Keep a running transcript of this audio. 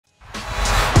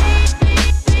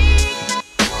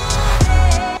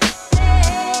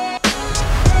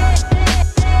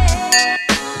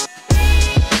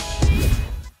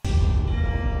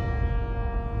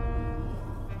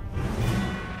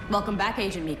Welcome back,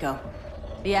 Agent Miko.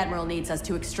 The Admiral needs us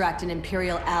to extract an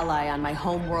Imperial ally on my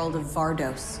home world of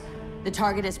Vardos. The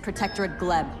target is Protectorate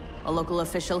Gleb, a local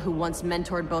official who once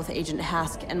mentored both Agent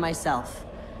Hask and myself.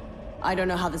 I don't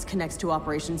know how this connects to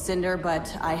Operation Cinder,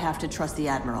 but I have to trust the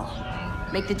Admiral.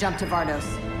 Make the jump to Vardos.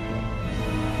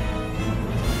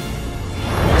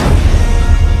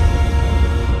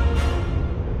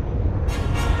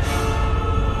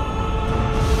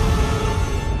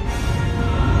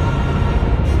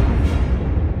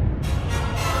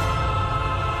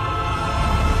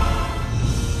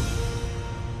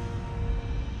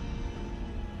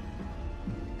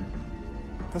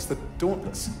 That's the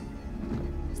Dauntless.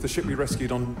 It's the ship we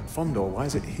rescued on Fondor. Why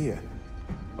is it here?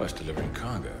 Well, it's delivering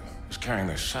cargo. It's carrying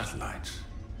those satellites.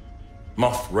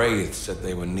 Moff Wraith said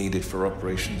they were needed for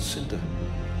Operation Cinder.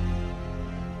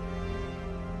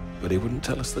 But he wouldn't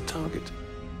tell us the target.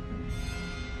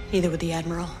 Neither would the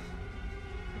Admiral.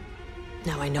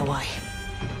 Now I know why.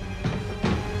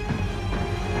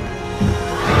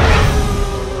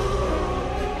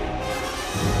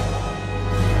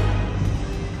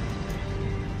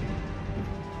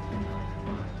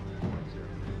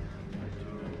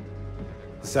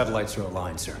 Satellites are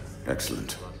aligned, sir.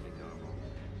 Excellent.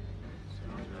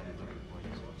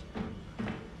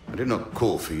 I did not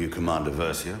call for you, Commander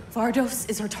Versio. Vardos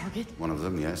is our target? One of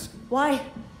them, yes. Why?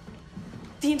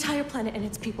 The entire planet and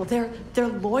its people, they're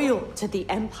loyal to the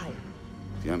Empire.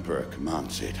 The Emperor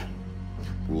commands it.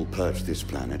 We will purge this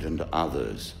planet and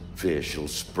others. Fear shall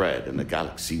spread, and the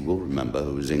galaxy will remember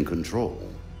who is in control.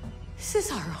 This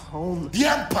is our home. The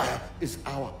Empire is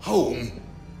our home,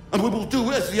 and we will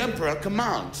do as the Emperor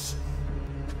commands.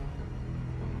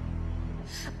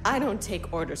 I don't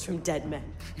take orders from dead men.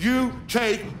 You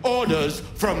take orders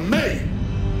from me!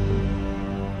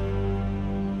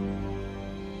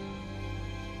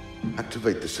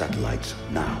 Activate the satellites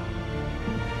now.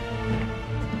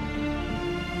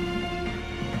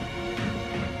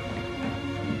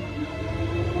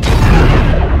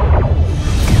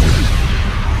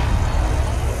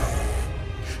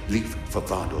 Leave for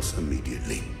Vardos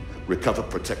immediately. Recover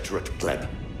Protectorate Gleb.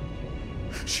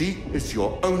 She is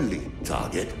your only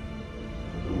target.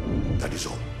 That is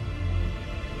all.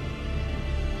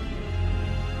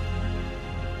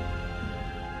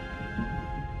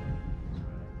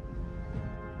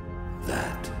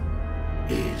 That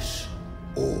is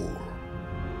all.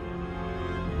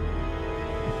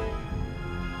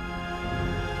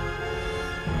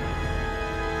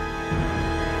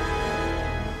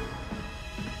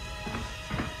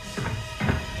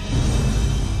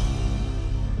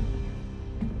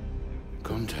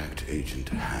 Contact Agent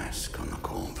Hask on the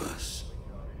Corvus.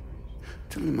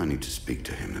 Tell him I need to speak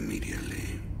to him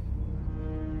immediately.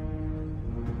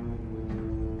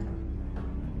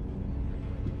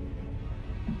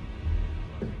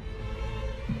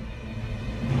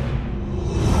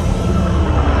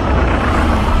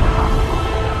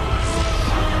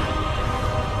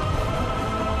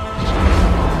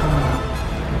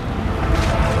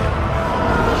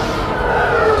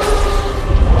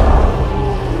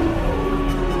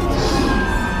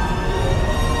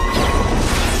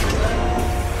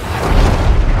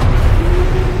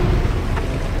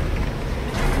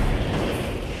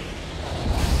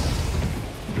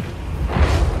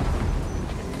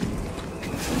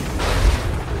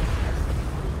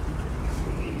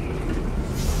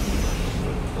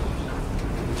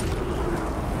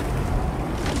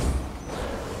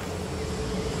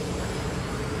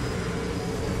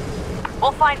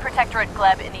 We'll find Protectorate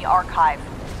Gleb in the archive.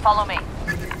 Follow me.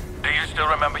 Do you still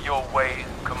remember your way,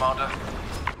 Commander?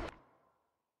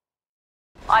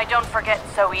 I don't forget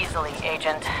so easily,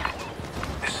 Agent.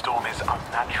 This storm is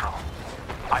unnatural.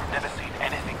 I've never seen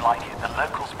anything like it. The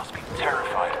locals must be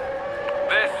terrified.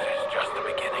 This is just the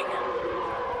beginning.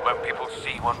 When people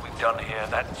see what we've done here,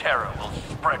 that terror will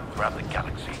spread throughout the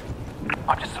galaxy.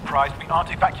 I'm just surprised we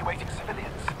aren't evacuating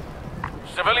civilians.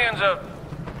 Civilians are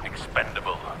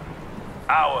expendable.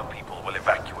 Our people will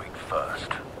evacuate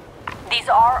first. These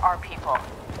are our people.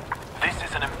 This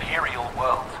is an Imperial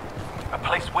world. A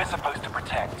place we're supposed to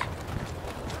protect.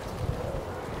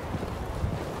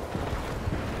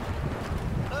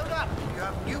 Hold up! You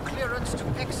have new clearance to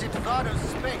exit Vardos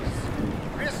space.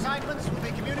 Reassignments will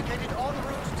be communicated en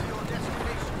route to your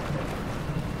destination.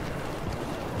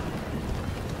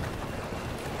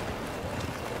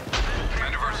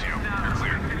 Versio,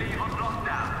 you're clear. On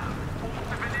lockdown. All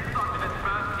civilians are to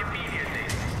disperse immediately.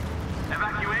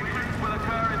 Evacuations will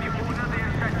occur in the order they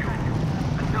are scheduled.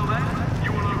 Until then,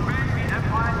 you will obey the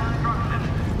Empire's instructions.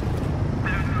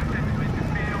 Those who attempt to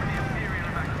interfere with the Imperial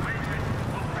evacuation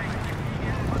will face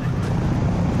immediate punishment.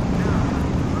 Now,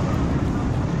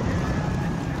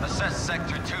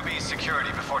 Sector 2B's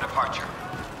security before departure.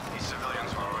 These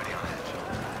civilians were already on edge.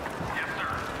 Yes,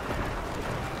 sir.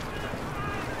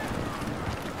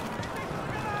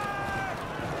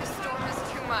 The storm is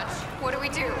too much. What do we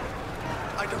do?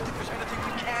 I don't think there's anything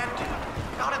we can do.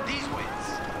 Not in these winds.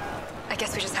 I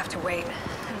guess we just have to wait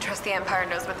and trust the Empire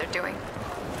knows what they're doing.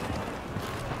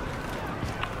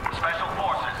 Special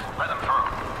forces, let them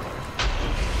through.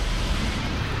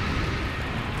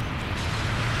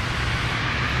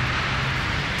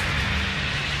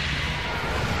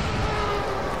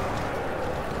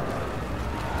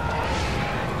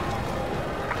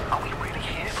 Are we really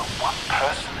here for one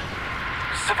person?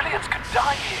 Civilians could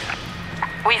die here.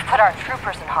 We've put our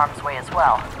troopers in harm's way as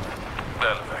well.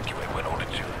 They'll evacuate when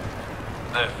ordered to.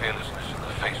 Their fearlessness in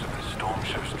the face of this storm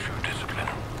shows true discipline.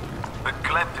 But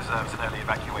Gleb deserves an early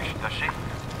evacuation, does she?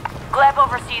 Gleb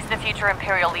oversees the future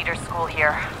Imperial Leaders School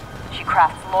here. She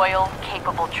crafts loyal,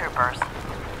 capable troopers.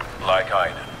 Like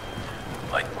Aiden.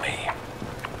 Like me.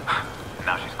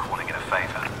 Now she's calling it a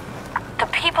favor. The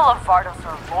people of Vardos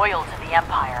are loyal to the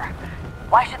Empire.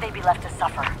 Why should they be left to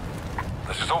suffer?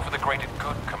 This is all for the greater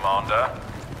good, Commander.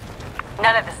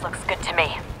 None of this looks good to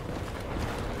me.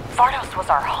 Vardos was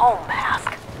our home,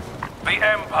 Ask. The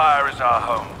Empire is our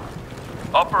home.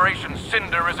 Operation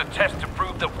Cinder is a test to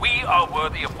prove that we are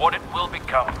worthy of what it will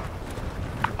become.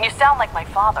 You sound like my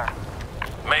father.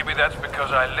 Maybe that's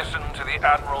because I listen to the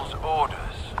Admiral's orders.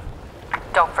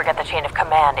 Don't forget the chain of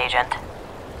command, Agent.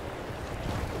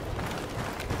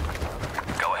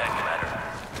 Go ahead, Commander.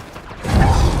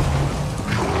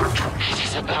 It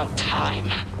is about time.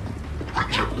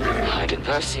 Aiden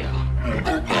Versio.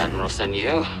 The Admiral sent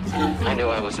you. I knew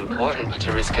I was important, but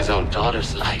to risk his own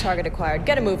daughter's life. Target acquired.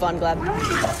 Get a move on, Gleb.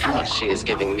 But she is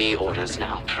giving me orders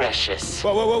now. Precious.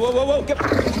 Whoa, whoa, whoa, whoa, whoa, whoa! Get...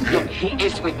 Look, he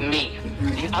is with me.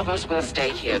 The others will stay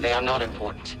here. They are not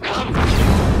important. Come!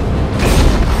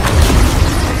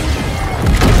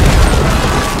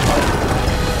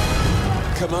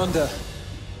 Commander.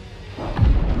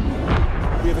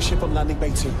 We have a ship on landing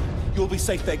bay 2. You'll be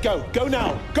safe there. Go! Go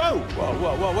now! Go! Whoa,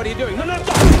 whoa, whoa, what are you doing? No, no,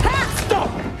 stop!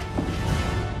 Stop!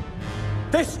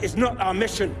 This is not our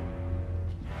mission!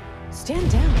 Stand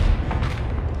down.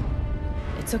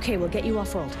 It's okay, we'll get you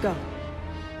off-world. Go.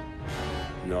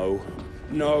 No.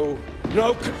 No.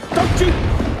 No! Don't you!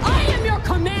 I am your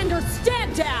commander!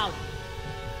 Stand down!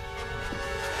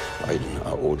 Aiden,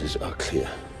 our orders are clear.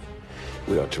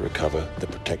 We are to recover the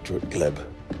Protectorate Gleb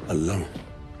alone.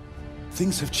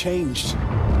 Things have changed.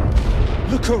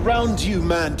 Look around you,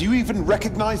 man. Do you even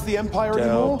recognize the Empire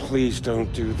anymore? Please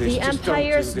don't do this. The Just don't do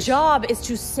Empire's this. job is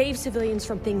to save civilians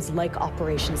from things like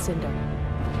Operation Cinder.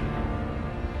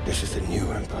 This is the new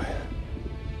Empire.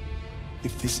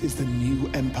 If this is the new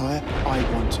Empire, I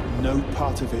want no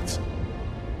part of it.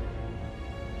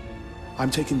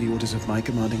 I'm taking the orders of my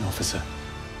commanding officer.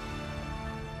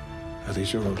 Are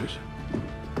these your orders?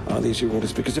 Are these your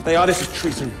orders? Because if they are, this is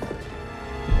treason.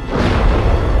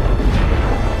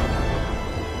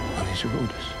 Are these your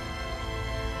orders?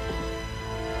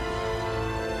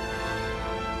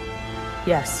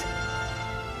 Yes.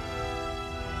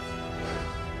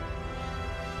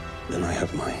 Then I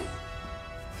have mine.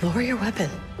 Lower your weapon.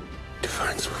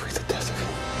 Defiance will be the death of him.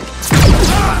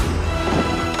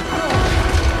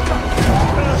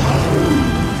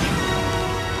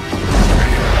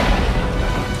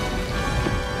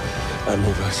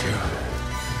 Admiral Versio.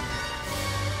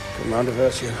 Commander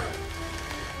Versio.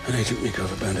 And Agent Miko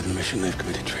have abandoned the mission. They've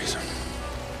committed treason.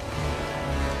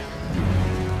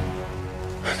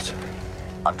 Answer.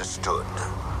 Understood.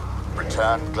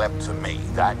 Return Gleb to me.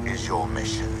 That is your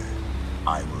mission.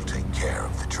 I will take care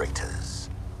of the traitors.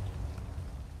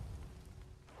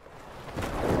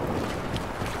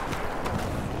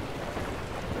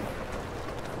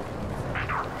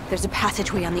 There's a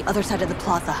passageway on the other side of the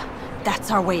plaza.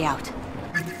 That's our way out.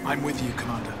 I'm with you,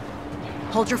 Commander.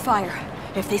 Hold your fire.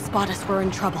 If they spot us, we're in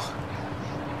trouble.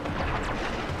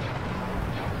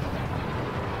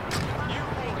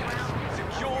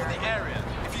 Secure the area.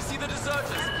 If you see the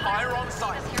deserters, fire on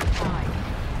sight.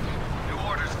 New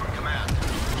orders from command.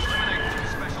 Eliminate the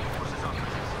special forces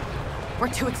officers. We're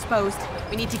too exposed.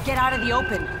 We need to get out of the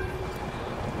open.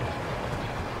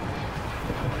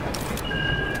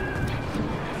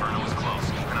 Inferno is close.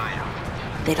 Keep an eye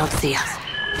out. They don't see us.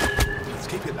 Let's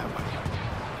keep it that way.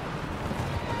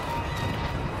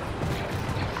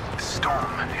 The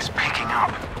storm is picking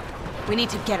up. We need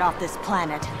to get off this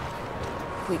planet.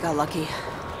 We got lucky.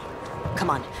 Come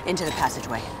on, into the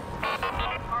passageway.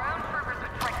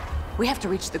 We have to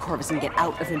reach the Corvus and get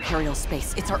out of Imperial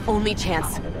space. It's our only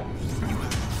chance.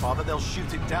 Father, they'll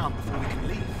shoot it down before we can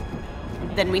leave.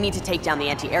 Then we need to take down the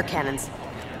anti-air cannons.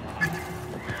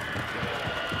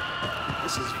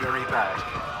 This is very bad.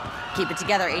 Keep it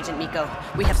together, Agent Miko.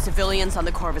 We have civilians on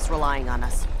the Corvus relying on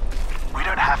us. We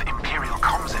don't have Imperial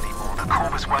comms anymore. The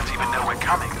Corvus won't even know we're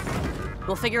coming.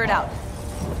 We'll figure it out.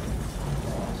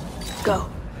 Go.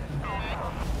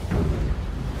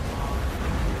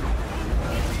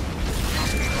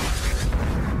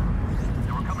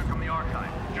 We're coming from the archive.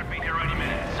 Should be here any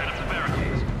minute. Set up the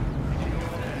barricades.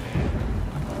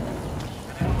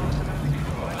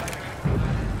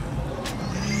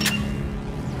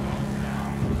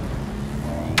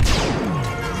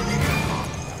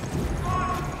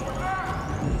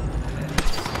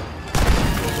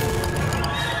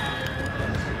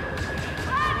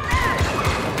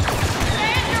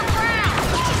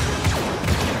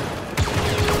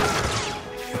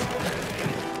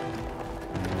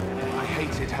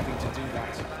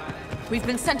 We've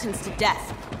been sentenced to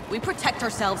death. We protect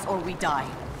ourselves or we die.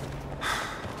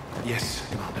 Yes,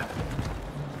 Commander.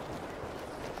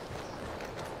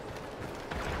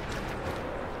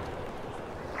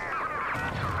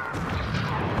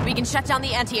 We can shut down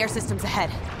the anti-air systems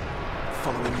ahead.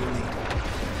 Following your lead.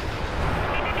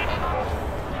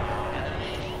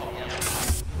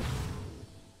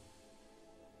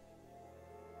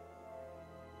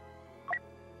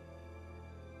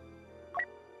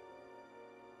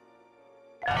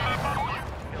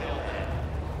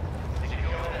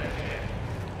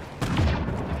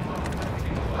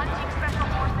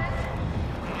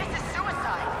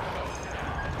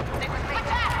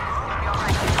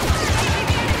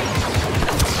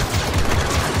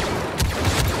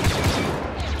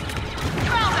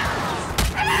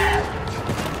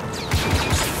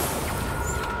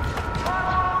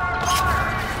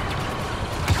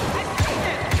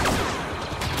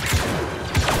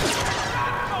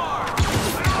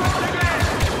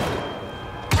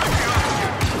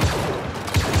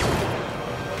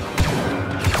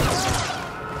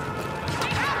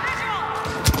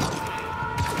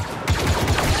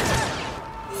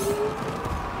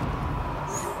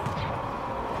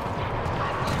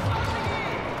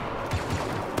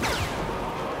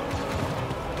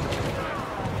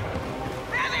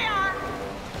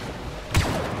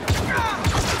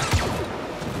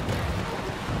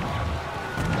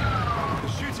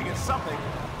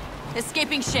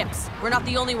 Escaping ships. We're not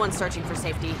the only ones searching for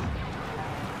safety.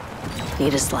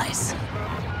 Need a slice.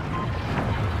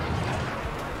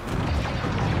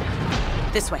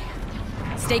 This way.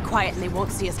 Stay quiet and they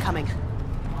won't see us coming.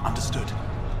 Understood.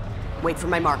 Wait for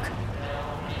my mark. Clear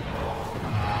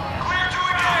to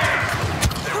engage!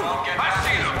 They won't get I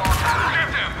see them! Get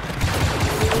them!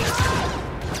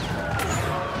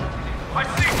 I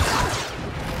see them!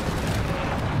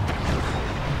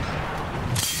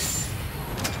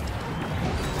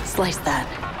 Slice that.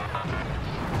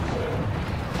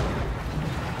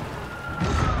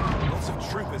 Lots of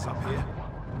troopers up here.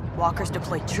 Walkers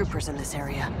deployed troopers in this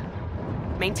area.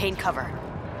 Maintain cover.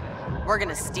 We're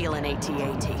gonna steal an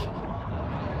AT-AT.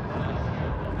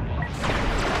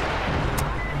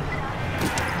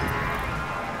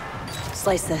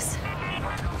 Slice this.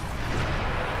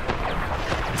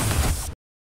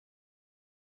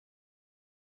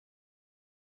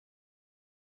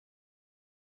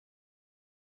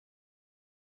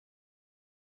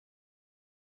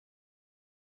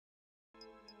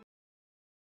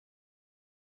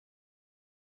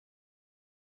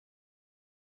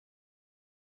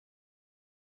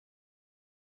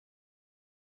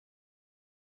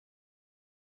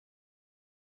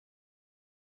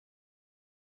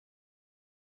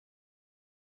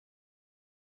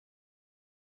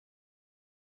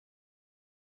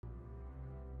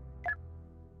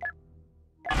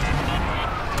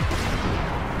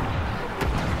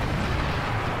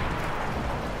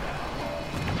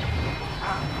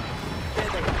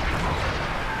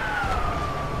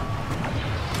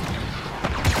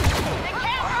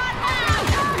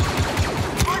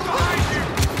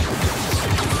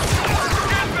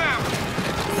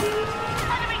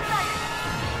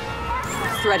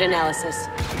 Threat analysis.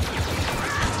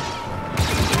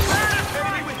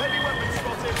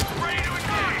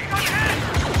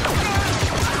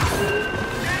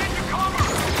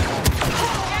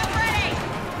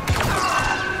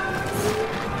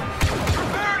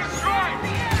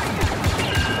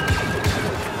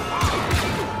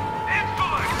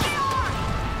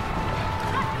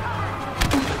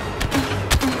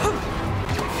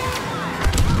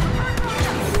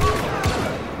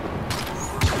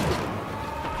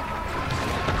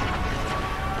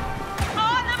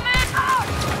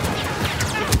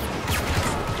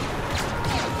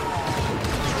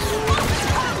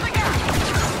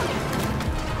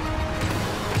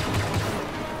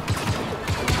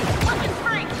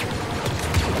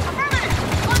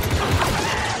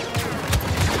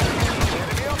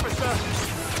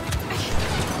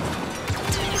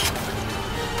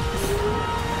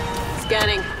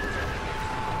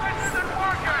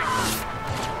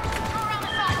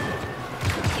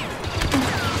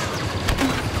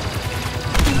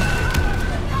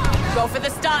 Go for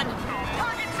the stun!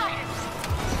 Target sighted!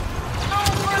 No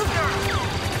pressure!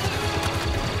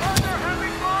 Further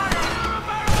heavy fire!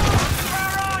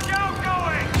 Barrage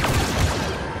outgoing!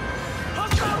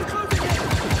 Hostile closing in!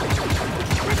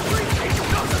 Retreat is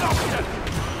not an option!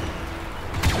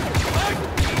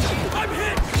 I'm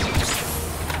hit!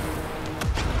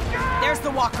 There's the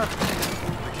walker.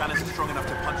 The cannons are strong enough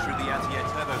to punch through the anti-air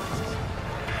turbo lenses.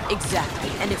 Exactly.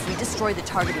 And if we destroy the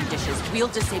targeting dishes, we'll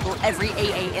disable every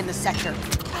AA in the sector.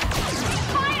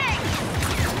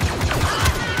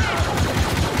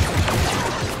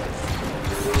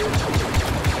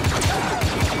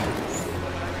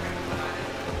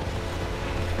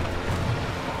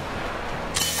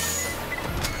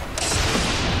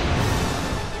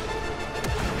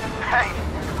 Hey,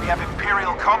 we have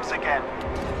Imperial comms again.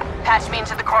 Patch me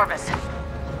into the Corvus.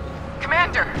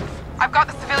 Commander, I've got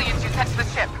the civilians you sent to the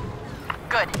ship.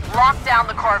 Good. Lock down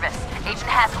the Corvus. Agent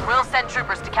Hask will send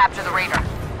troopers to capture the raider.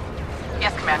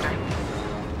 Yes, Commander.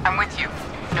 I'm with you,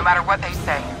 no matter what they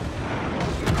say.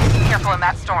 Careful in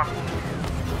that storm.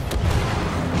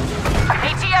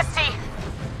 ATST!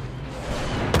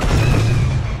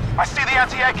 I see the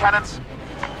anti-air cannons.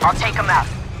 I'll take them out.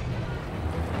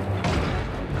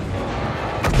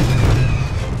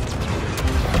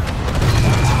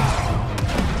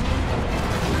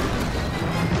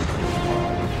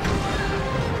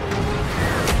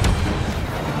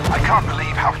 I can't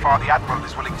believe how far the Admiral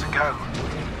is willing to go.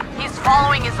 He's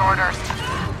following his orders.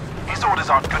 His orders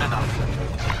aren't good enough.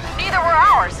 Neither were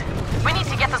ours. We need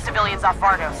to get the civilians off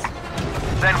Vardos.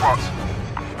 Then what?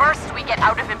 First, we get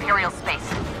out of Imperial space.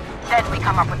 Then we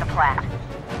come up with a plan.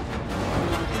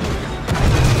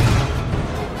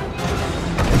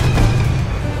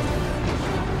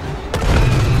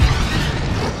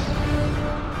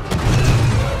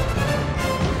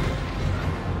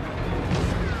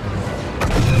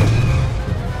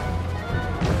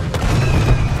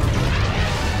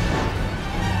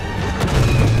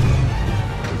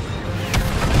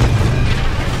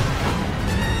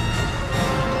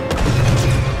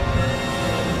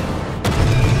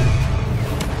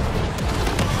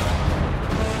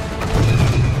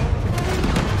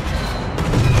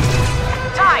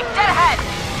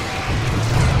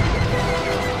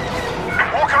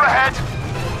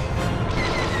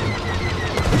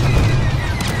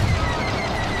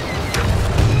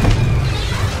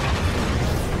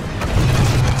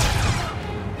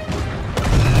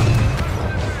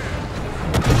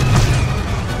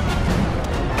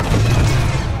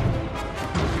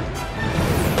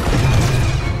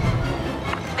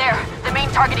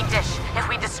 Targeting dish. If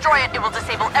we destroy it, it will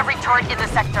disable every turret in the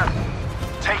sector.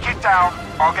 Take it down.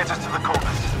 I'll get us to the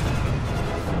Corvus.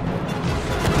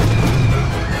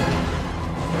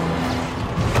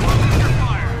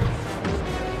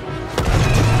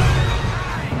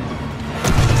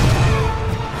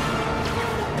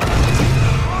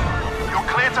 You're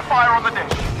clear to fire on the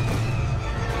dish.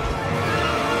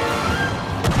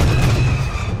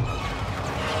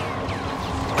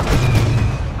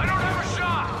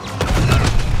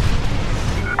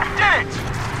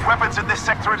 Weapons in this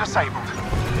sector are disabled.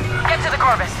 Get to the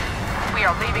Corvus. We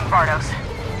are leaving Vardos.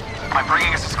 I'm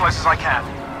bringing us as close as I can.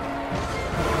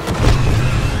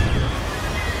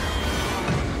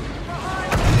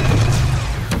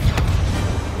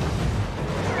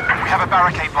 We have a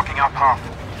barricade blocking our path.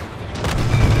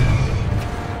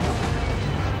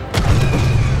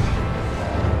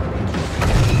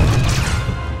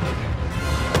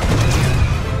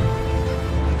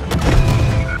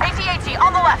 AT-AT,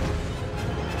 on the left!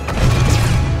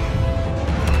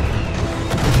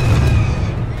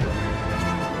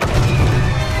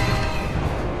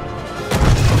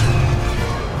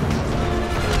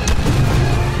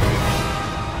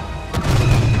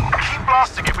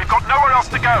 Nowhere else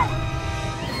to go.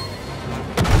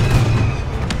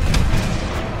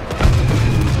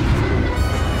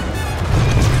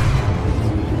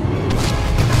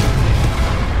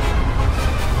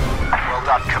 Well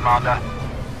done, Commander.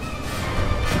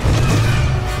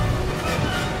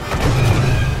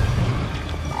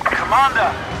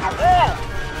 Commander, the wall!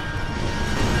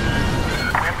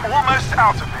 We're almost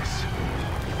out of this.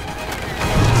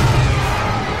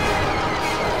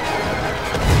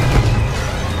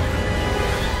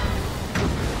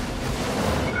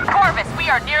 We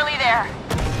are nearly there.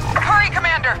 Hurry,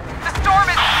 Commander! The storm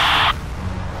is...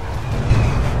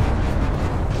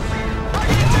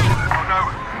 Oh no!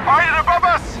 Iron above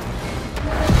us!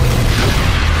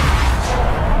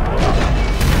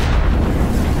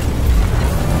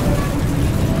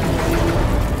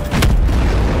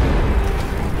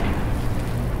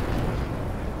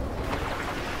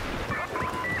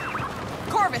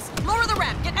 Corvus, lower the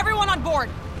ramp! Get everyone on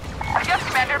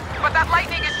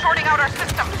shorting out our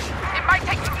system. It might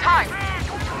take some time.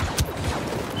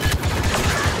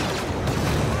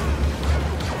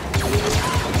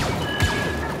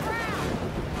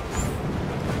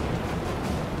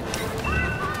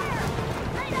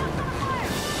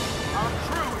 Our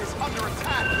crew is under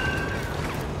attack.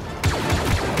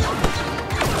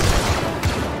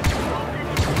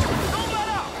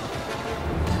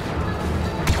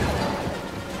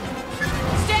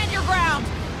 Stand your ground!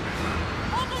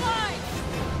 Hold the line!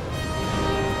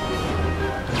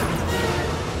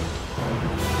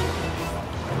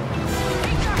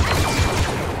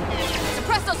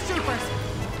 Suppress those troopers!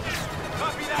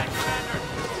 Copy that, Commander.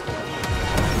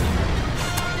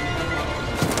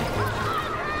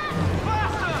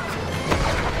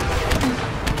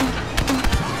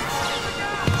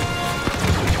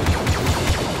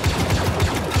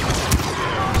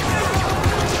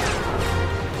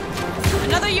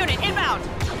 Another unit inbound!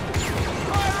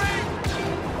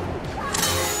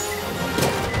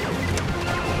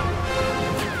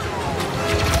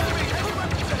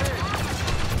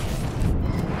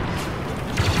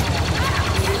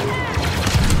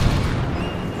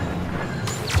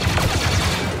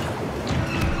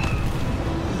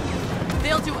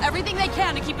 They'll do everything they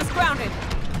can to keep us grounded.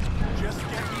 Just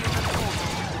get me in the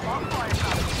soldiers. I'll fire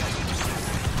out.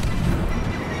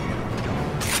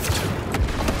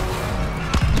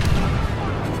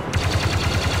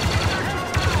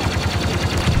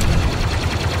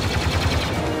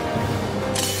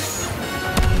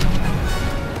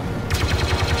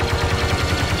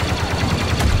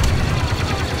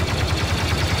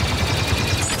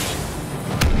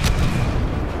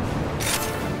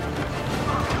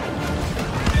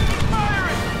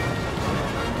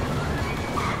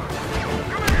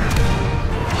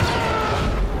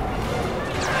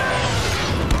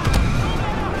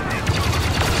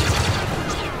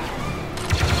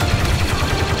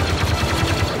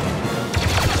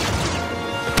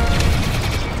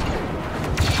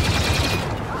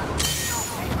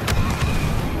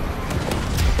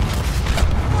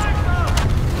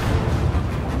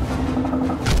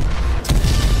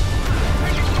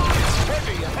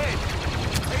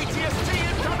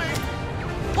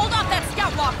 Hold off that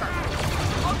scout walker!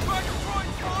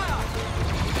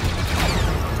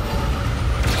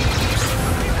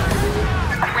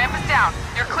 Ramp is down.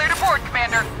 You're clear to board,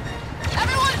 Commander.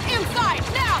 Everyone inside,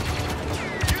 now!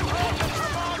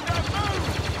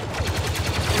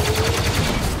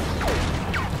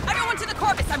 Everyone to the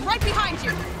Corvus, I'm right behind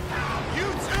you!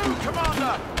 You too,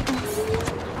 Commander!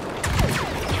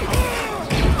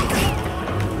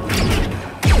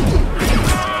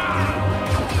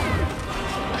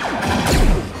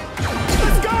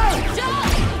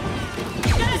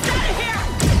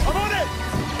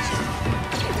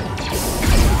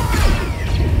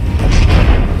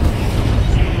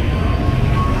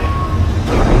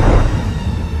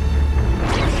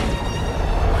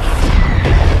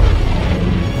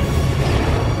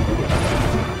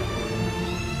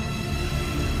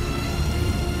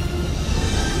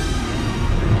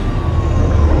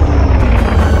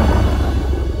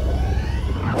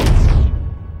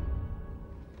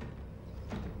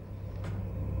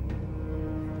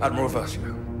 Admiral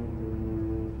Versio.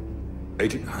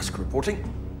 Agent Hask reporting.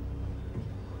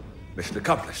 Mission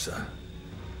accomplished, sir.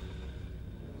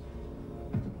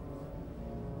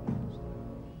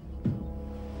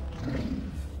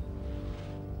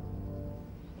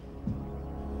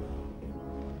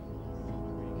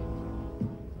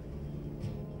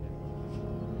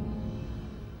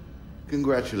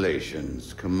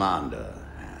 Congratulations, Commander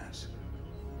Hask.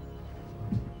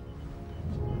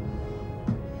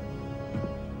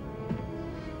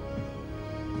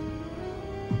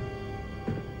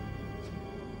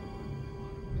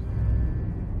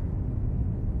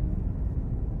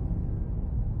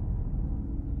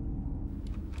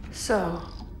 So,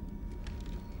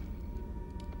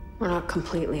 we're not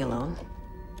completely alone.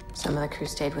 Some of the crew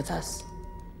stayed with us.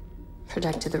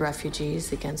 Protected the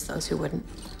refugees against those who wouldn't.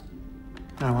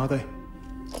 How are they?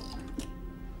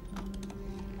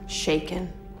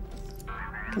 Shaken.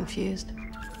 Confused.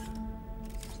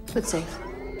 But safe.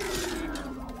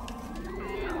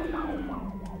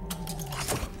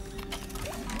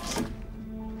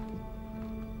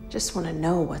 Just want to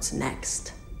know what's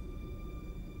next.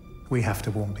 We have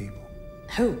to warn people.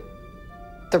 Who?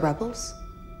 The rebels?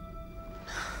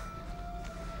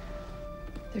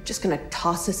 They're just gonna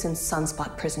toss us in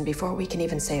Sunspot Prison before we can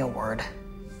even say a word.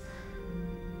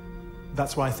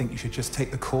 That's why I think you should just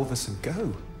take the Corvus and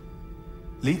go.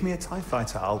 Leave me a TIE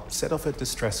fighter. I'll set off a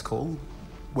distress call,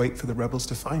 wait for the rebels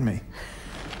to find me.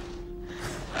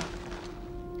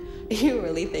 You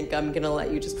really think I'm gonna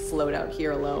let you just float out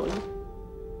here alone?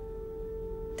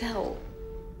 Del.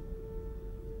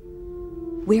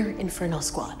 We're Infernal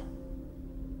Squad.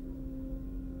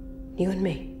 You and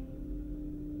me.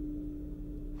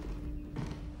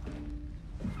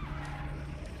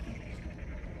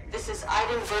 This is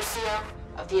Iden Versio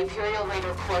of the Imperial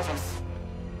Raider Corvus,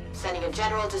 sending a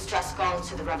general distress call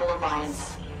to the Rebel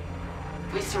Alliance.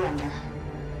 We surrender.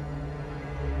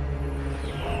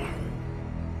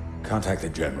 Contact the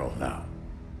General now.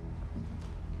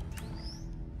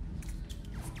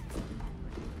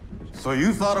 So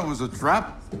you thought it was a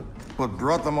trap, but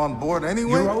brought them on board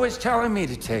anyway? You're always telling me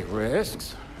to take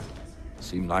risks.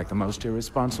 Seemed like the most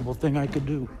irresponsible thing I could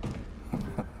do.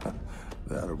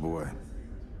 That a boy.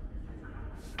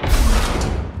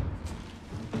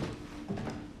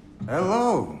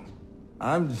 Hello.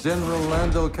 I'm General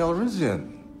Lando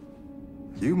Calrissian.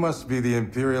 You must be the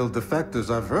Imperial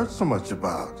defectors I've heard so much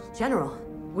about. General,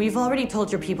 we've already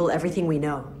told your people everything we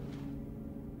know.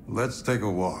 Let's take a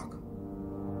walk.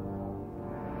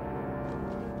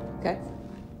 Okay.